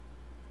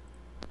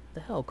The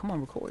hell? Come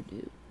on, record,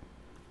 dude.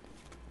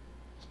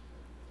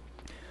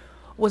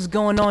 What's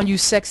going on, you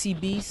sexy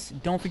beasts?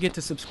 Don't forget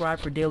to subscribe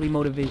for daily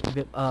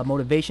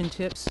motivation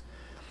tips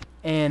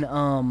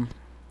and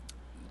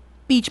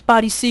beach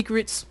body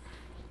secrets.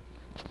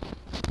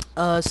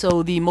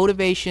 So the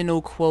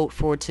motivational quote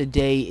for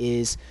today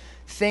is,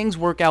 "Things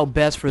work out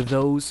best for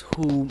those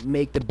who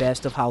make the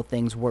best of how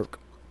things work."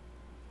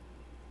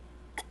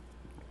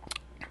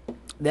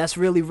 That's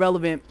really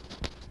relevant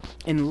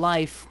in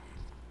life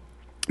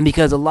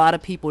because a lot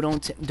of people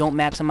don't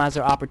maximize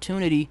their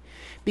opportunity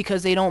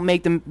because they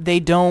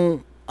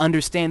don't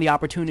understand the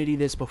opportunity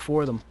that's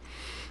before them.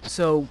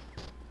 So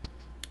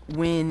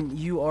when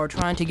you are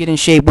trying to get in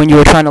shape, when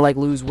you're trying to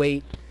lose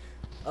weight,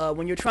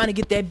 when you're trying to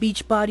get that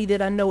beach body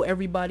that I know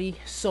everybody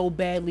so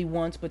badly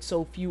wants but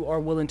so few are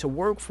willing to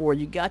work for,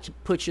 you got to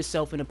put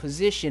yourself in a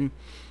position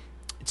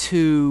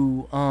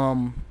to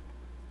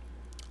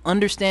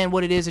understand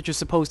what it is that you're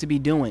supposed to be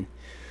doing,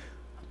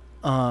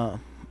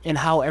 and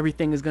how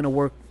everything is going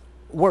to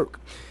work.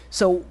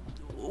 So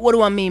what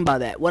do I mean by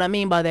that? What I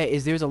mean by that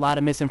is there's a lot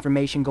of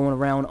misinformation going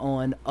around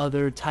on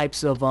other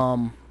types of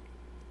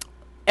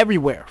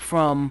everywhere,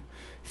 from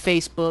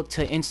Facebook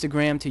to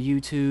Instagram to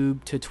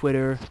YouTube to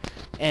Twitter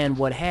and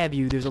what have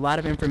you. There's a lot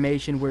of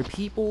information where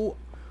people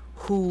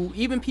who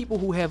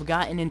have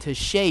gotten into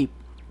shape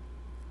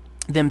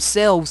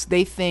themselves,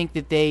 they think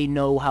that they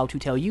know how to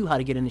tell you how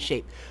to get into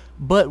shape.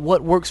 But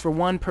what works for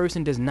one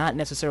person does not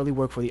necessarily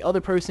work for the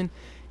other person.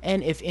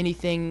 And if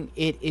anything,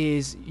 it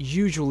is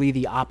usually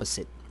the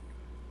opposite.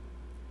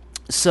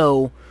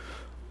 So,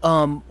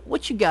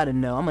 what you gotta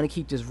know, I'm gonna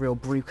keep this real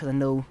brief because I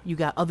know you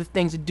got other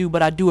things to do,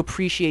 but I do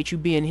appreciate you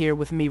being here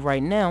with me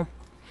right now,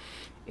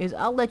 is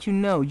I'll let you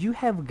know, you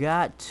have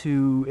got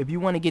to, if you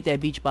want to get that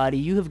beach body,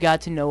 you have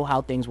got to know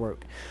how things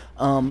work.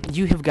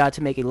 You have got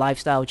to make a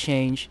lifestyle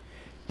change,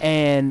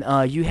 and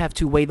you have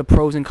to weigh the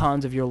pros and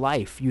cons of your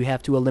life. You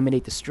have to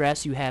eliminate the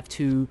stress. You have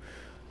to,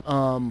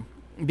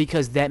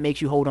 because that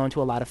makes you hold on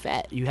to a lot of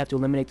fat. You have to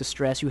eliminate the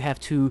stress. You have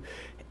to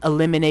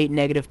eliminate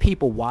negative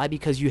people. Why?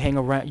 Because you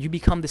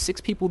become the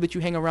 6 people that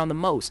you hang around the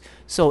most.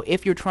 So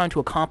if you're trying to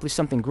accomplish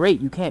something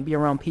great, you can't be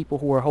around people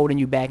who are holding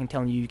you back and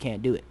telling you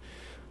can't do it.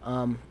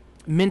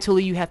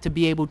 Mentally, you have to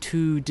be able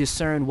to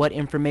discern what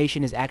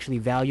information is actually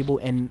valuable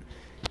and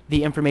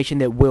the information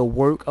that will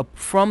work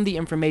from the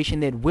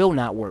information that will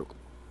not work.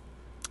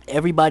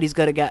 Everybody's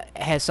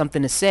has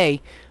something to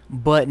say,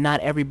 but not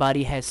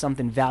everybody has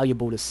something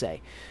valuable to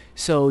say.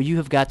 So you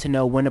have got to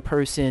know when a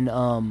person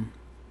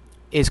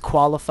is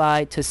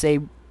qualified to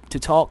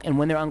talk and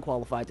when they're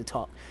unqualified to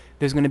talk.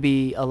 There's going to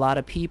be a lot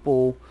of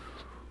people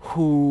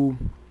who,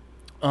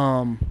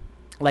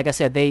 like I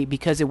said,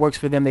 because it works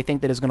for them, they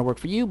think that it's going to work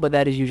for you, but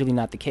that is usually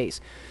not the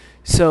case.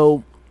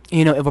 So,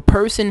 if a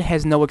person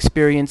has no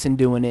experience in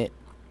doing it,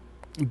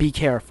 be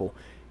careful.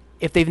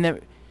 If they've never...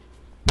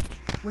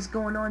 What's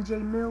going on, Jay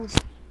Mills?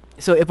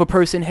 So if a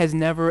person has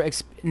never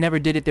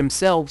did it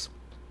themselves,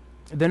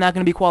 they're not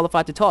going to be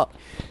qualified to talk.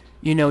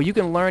 You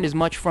can learn as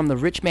much from the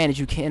rich man as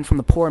you can from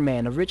the poor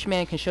man. The rich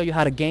man can show you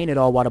how to gain it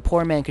all, while the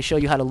poor man can show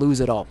you how to lose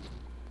it all.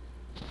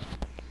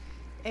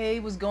 Hey,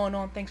 what's going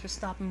on? Thanks for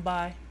stopping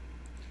by.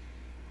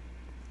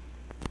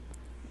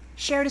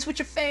 Share this with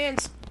your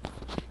fans.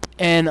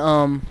 And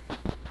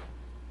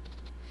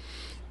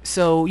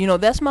so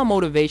that's my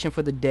motivation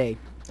for the day.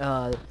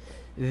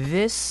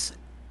 This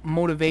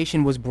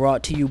motivation was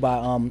brought to you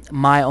by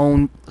my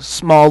own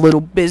small little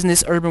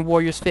business, Urban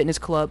Warriors Fitness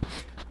Club.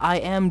 I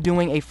am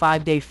doing a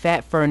 5-day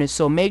fat furnace,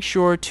 so make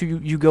sure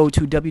you go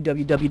to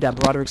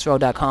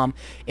www.brodericksrow.com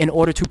in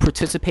order to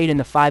participate in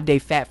the 5-day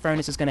fat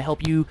furnace. It's going to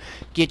help you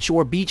get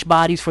your beach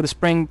bodies for the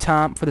spring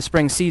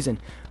season.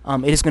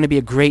 It is going to be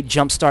a great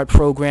jumpstart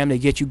program to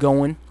get you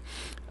going.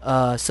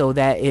 So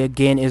that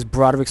again is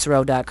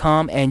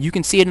brodericksrow.com, and you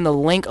can see it in the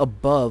link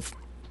above.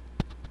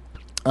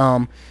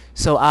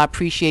 So I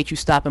appreciate you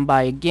stopping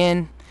by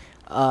again.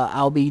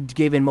 I'll be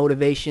giving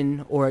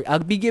motivation, or I'll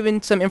be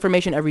giving some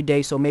information every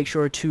day, so make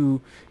sure to,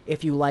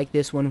 if you like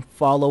this one,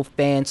 follow,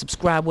 fan,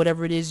 subscribe,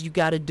 whatever it is you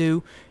got to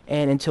do.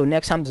 And until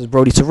next time, this is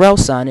Brody Sorrell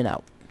signing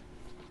out.